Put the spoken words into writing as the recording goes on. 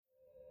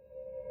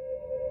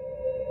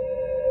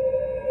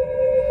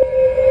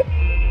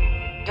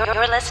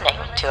You're listening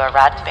to a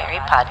Roddenberry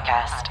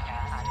podcast.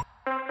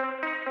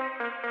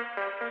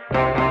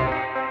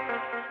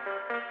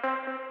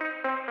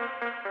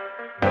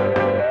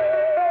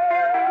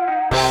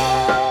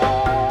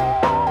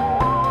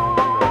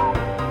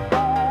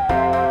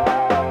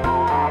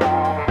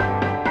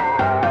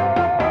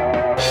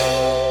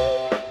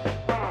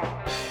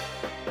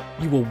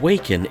 You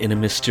awaken in a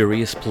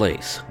mysterious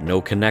place.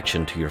 No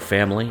connection to your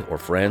family or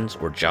friends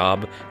or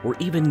job or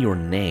even your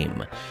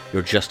name.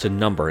 You're just a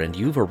number and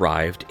you've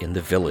arrived in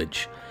the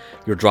village.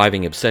 Your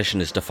driving obsession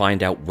is to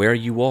find out where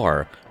you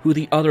are, who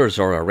the others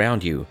are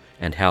around you,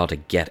 and how to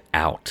get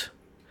out.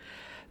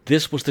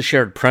 This was the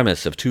shared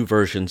premise of two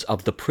versions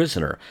of The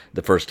Prisoner,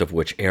 the first of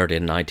which aired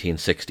in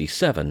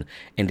 1967,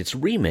 and its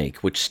remake,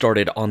 which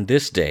started on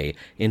this day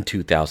in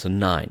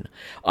 2009.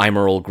 I'm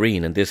Earl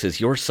Green, and this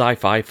is your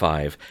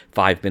SciFi5,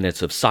 5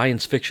 minutes of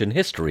science fiction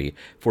history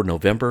for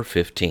November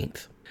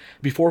 15th.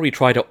 Before we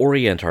try to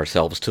orient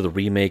ourselves to the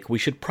remake, we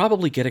should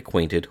probably get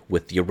acquainted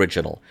with the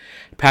original.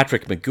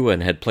 Patrick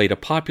McGoohan had played a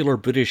popular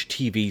British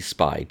TV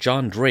spy,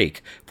 John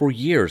Drake, for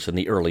years in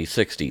the early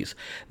 60s.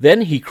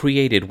 Then he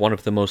created one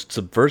of the most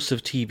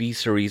subversive TV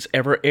series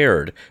ever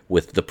aired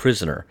with The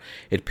Prisoner.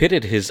 It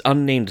pitted his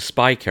unnamed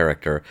spy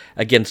character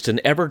against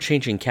an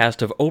ever-changing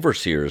cast of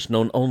overseers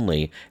known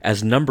only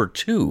as Number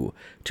 2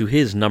 to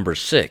his Number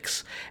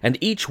 6, and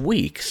each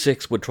week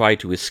 6 would try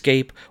to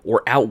escape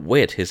or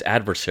outwit his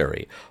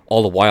adversary,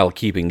 all the while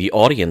keeping the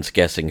audience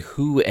guessing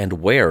who and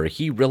where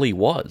he really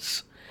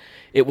was.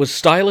 It was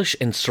stylish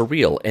and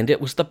surreal, and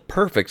it was the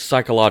perfect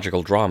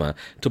psychological drama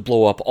to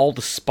blow up all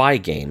the spy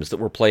games that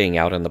were playing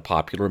out in the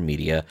popular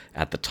media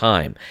at the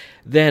time.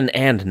 Then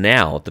and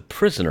now, The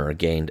Prisoner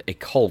gained a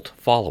cult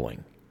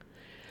following.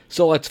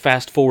 So let's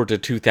fast forward to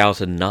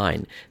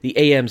 2009. The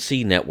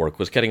AMC network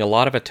was getting a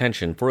lot of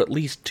attention for at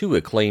least two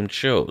acclaimed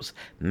shows,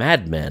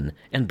 Mad Men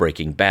and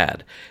Breaking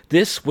Bad.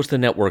 This was the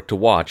network to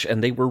watch,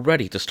 and they were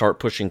ready to start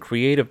pushing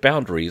creative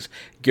boundaries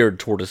geared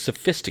toward a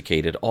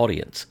sophisticated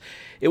audience.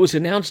 It was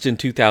announced in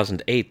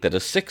 2008 that a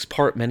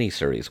 6-part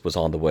miniseries was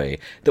on the way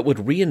that would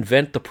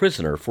reinvent The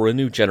Prisoner for a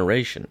new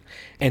generation,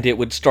 and it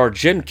would star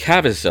Jim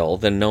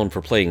Caviezel, then known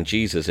for playing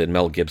Jesus in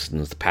Mel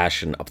Gibson's The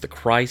Passion of the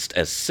Christ,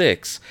 as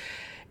 6,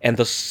 and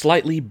the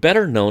slightly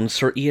better-known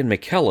Sir Ian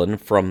McKellen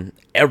from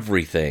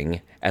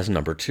Everything as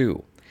Number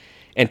 2.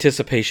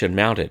 Anticipation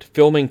mounted.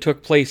 Filming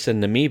took place in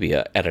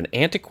Namibia at an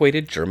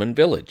antiquated German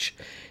village.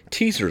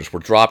 Teasers were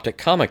dropped at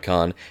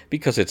Comic-Con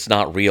because it's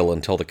not real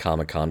until the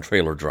Comic-Con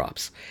trailer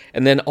drops.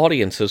 And then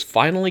audiences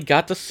finally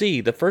got to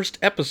see the first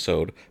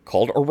episode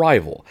called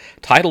Arrival,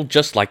 titled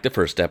just like the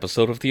first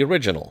episode of the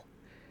original.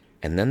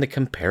 And then the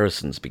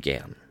comparisons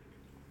began.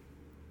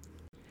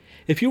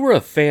 If you were a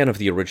fan of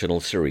the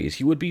original series,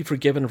 you would be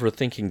forgiven for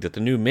thinking that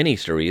the new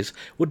miniseries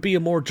would be a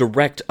more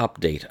direct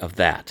update of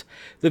that.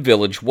 The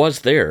village was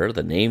there,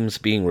 the names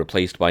being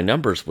replaced by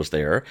numbers was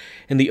there.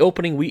 In the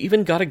opening, we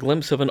even got a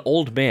glimpse of an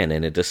old man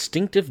in a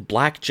distinctive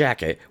black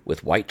jacket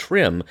with white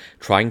trim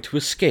trying to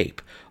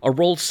escape, a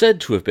role said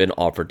to have been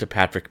offered to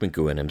Patrick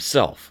McGoohan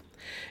himself.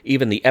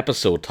 Even the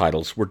episode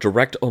titles were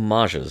direct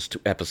homages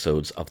to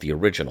episodes of the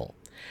original.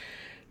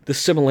 The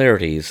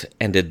similarities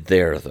ended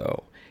there,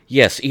 though.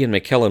 Yes, Ian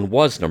McKellen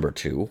was Number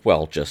 2,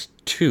 well, just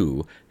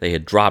 2, they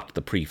had dropped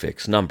the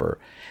prefix number.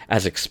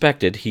 As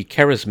expected, he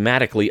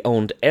charismatically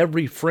owned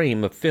every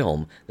frame of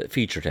film that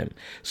featured him,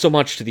 so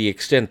much to the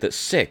extent that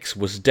 6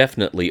 was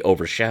definitely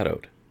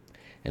overshadowed.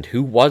 And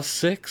who was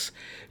 6?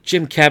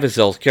 Jim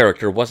Caviezel's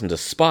character wasn't a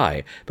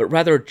spy, but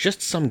rather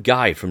just some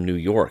guy from New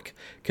York.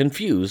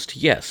 Confused,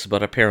 yes,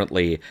 but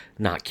apparently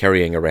not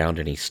carrying around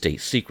any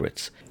state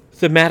secrets.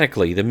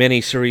 Thematically, the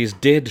miniseries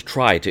did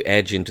try to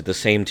edge into the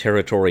same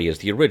territory as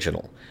the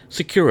original: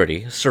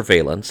 security,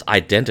 surveillance,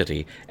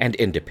 identity, and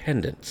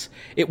independence.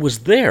 It was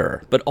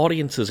there, but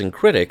audiences and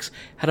critics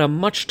had a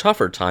much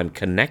tougher time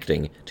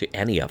connecting to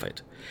any of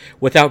it.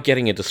 Without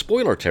getting into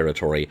spoiler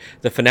territory,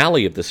 the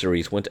finale of the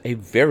series went a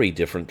very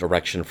different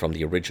direction from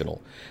the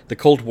original. The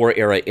Cold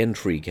War-era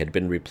intrigue had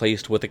been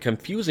replaced with a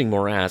confusing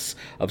morass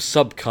of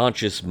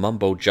subconscious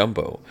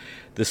mumbo-jumbo.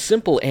 The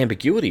simple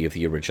ambiguity of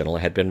the original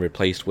had been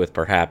replaced with,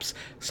 perhaps,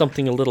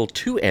 something a little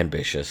too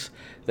ambitious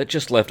that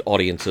just left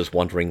audiences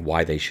wondering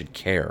why they should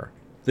care.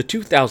 The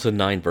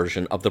 2009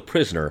 version of The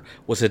Prisoner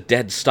was a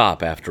dead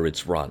stop after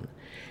its run.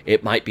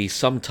 It might be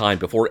some time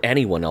before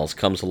anyone else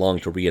comes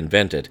along to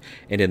reinvent it,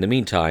 and in the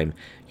meantime,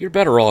 you're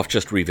better off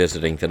just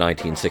revisiting the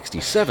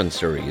 1967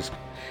 series.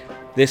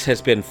 This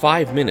has been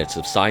 5 minutes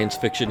of science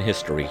fiction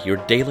history, your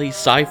daily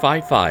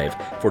Sci-Fi 5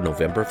 for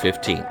November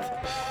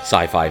 15th.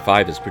 Sci-Fi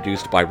 5 is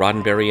produced by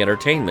Roddenberry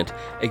Entertainment,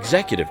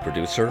 executive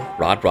producer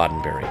Rod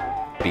Roddenberry.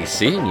 Be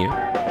seeing you.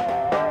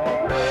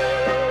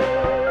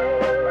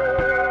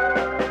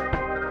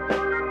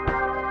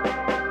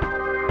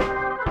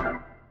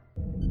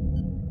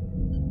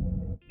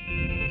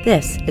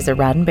 This is a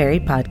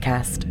Roddenberry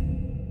podcast.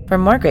 For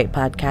more great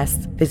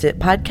podcasts, visit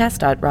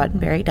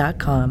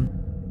podcast.roddenberry.com.